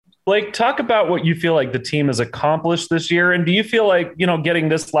Blake, talk about what you feel like the team has accomplished this year. And do you feel like, getting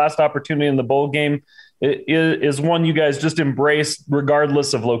this last opportunity in the bowl game is one you guys just embrace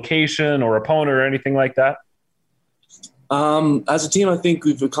regardless of location or opponent or anything like that? As a team, I think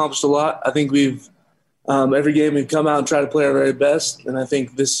we've accomplished a lot. I think we've every game we've come out and try to play our very best. And I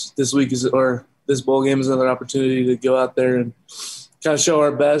think this week this bowl game is another opportunity to go out there and kind of show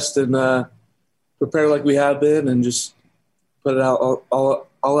our best and prepare like we have been and just put it out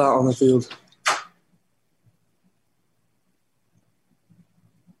all out on the field.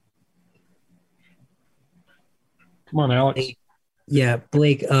 Come on, Alex. Yeah,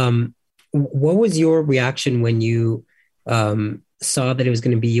 Blake, what was your reaction when you saw that it was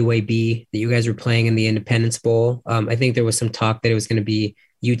going to be UAB, that you guys were playing in the Independence Bowl? I think there was some talk that it was going to be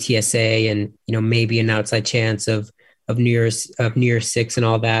UTSA and, maybe an outside chance of New Year's Six and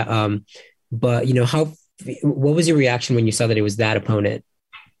all that. But, what was your reaction when you saw that it was that opponent?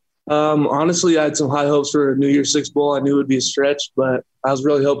 Honestly, I had some high hopes for a New Year's Six bowl. I knew it would be a stretch, but I was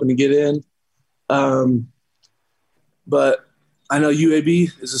really hoping to get in. But I know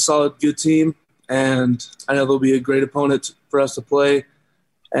UAB is a solid, good team, and I know they'll be a great opponent for us to play.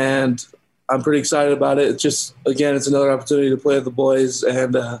 And I'm pretty excited about it. It's just, again, it's another opportunity to play with the boys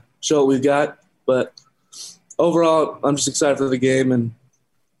and show what we've got. But overall, I'm just excited for the game, and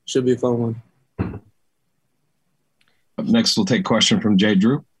it should be a fun one. Up next, we'll take a question from Jay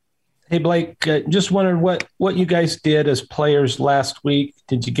Drew. Hey, Blake, just wondered what you guys did as players last week.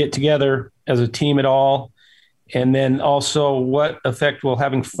 Did you get together as a team at all? And then also, what effect will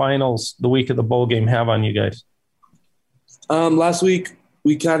having finals the week of the bowl game have on you guys? Last week,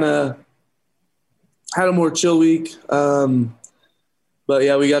 we kind of had a more chill week. But,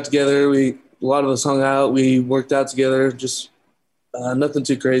 yeah, we got together. A lot of us hung out. We worked out together, just nothing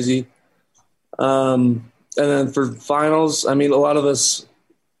too crazy. And then for finals, a lot of us –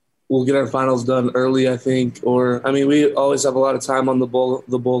 we'll get our finals done early, I think. We always have a lot of time on the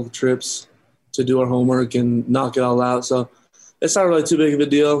bowl trips to do our homework and knock it all out. So it's not really too big of a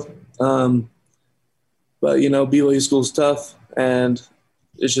deal. But, BYU school's tough, and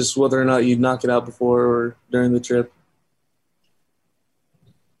it's just whether or not you knock it out before or during the trip.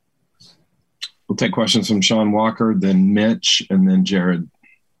 We'll take questions from Sean Walker, then Mitch, and then Jared.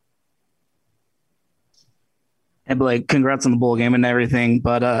 Hey, Blake, congrats on the bowl game and everything.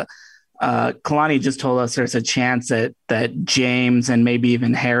 But Kalani just told us there's a chance that James and maybe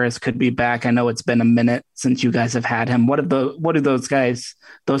even Harris could be back. I know it's been a minute since you guys have had him. What do those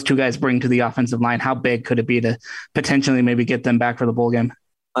two guys bring to the offensive line? How big could it be to potentially maybe get them back for the bowl game?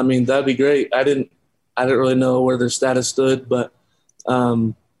 That'd be great. I didn't really know where their status stood, but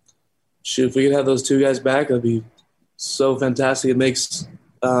if we could have those two guys back, that'd be so fantastic. It makes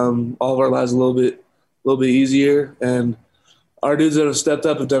all of our lives a little bit easier, and our dudes that have stepped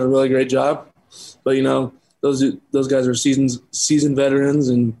up have done a really great job. But those guys are seasoned veterans,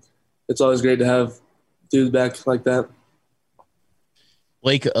 and it's always great to have dudes back like that.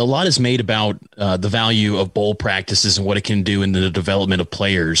 Blake, a lot is made about the value of bowl practices and what it can do in the development of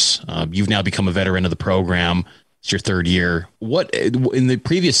players. You've now become a veteran of the program. It's your third year. What in the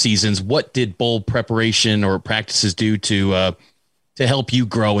previous seasons, what did bowl preparation or practices do to help you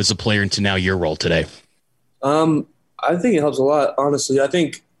grow as a player into now your role today? I think it helps a lot, honestly. I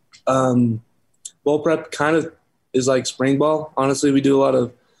think bowl prep kind of is like spring ball. Honestly, we do a lot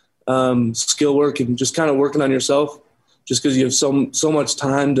of skill work and just kind of working on yourself. Just because you have so much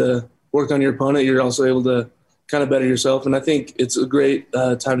time to work on your opponent, you're also able to kind of better yourself. And I think it's a great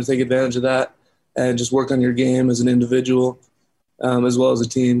time to take advantage of that and just work on your game as an individual as well as a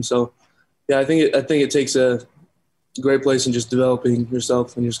team. So, yeah, I think it takes a great place in just developing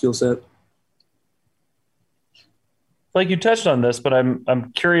yourself and your skill set. Like you touched on this, but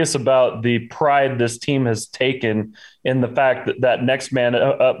I'm curious about the pride this team has taken in the fact that next man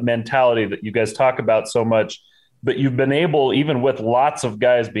up mentality that you guys talk about so much, but you've been able, even with lots of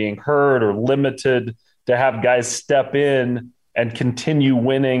guys being hurt or limited, to have guys step in and continue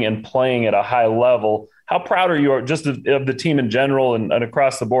winning and playing at a high level. How proud are you just of the team in general and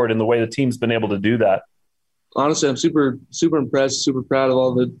across the board in the way the team's been able to do that? Honestly, I'm super, super impressed, super proud of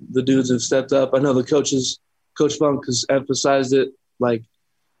all the dudes who've stepped up. I know the coaches – Coach Funk has emphasized it, like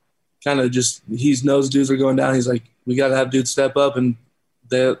kind of just he knows dudes are going down. He's like, we got to have dudes step up, and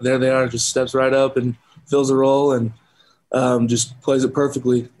there they are, just steps right up and fills a role and just plays it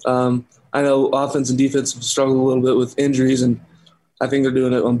perfectly. I know offense and defense have struggled a little bit with injuries, and I think they're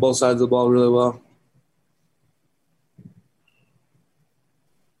doing it on both sides of the ball really well.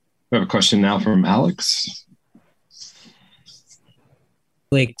 We have a question now from Alex.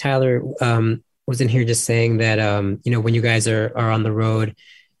 Blake, Tyler was in here just saying that, when you guys are on the road,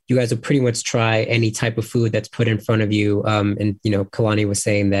 you guys will pretty much try any type of food that's put in front of you. And Kalani was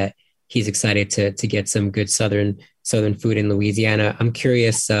saying that he's excited to get some good southern food in Louisiana. I'm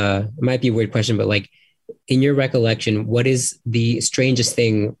curious. It might be a weird question, but like, in your recollection, what is the strangest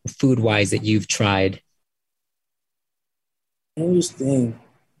thing food-wise that you've tried? Strangest thing.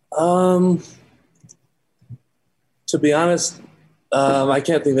 To be honest, I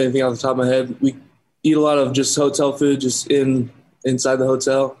can't think of anything off the top of my head. We eat a lot of just hotel food, just inside the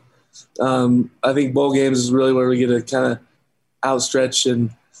hotel. I think bowl games is really where we get to kind of outstretch and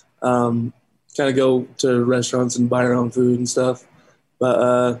kind of go to restaurants and buy our own food and stuff.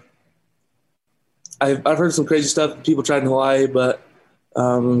 But I've heard some crazy stuff people tried in Hawaii, but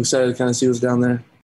I'm excited to kind of see what's down there.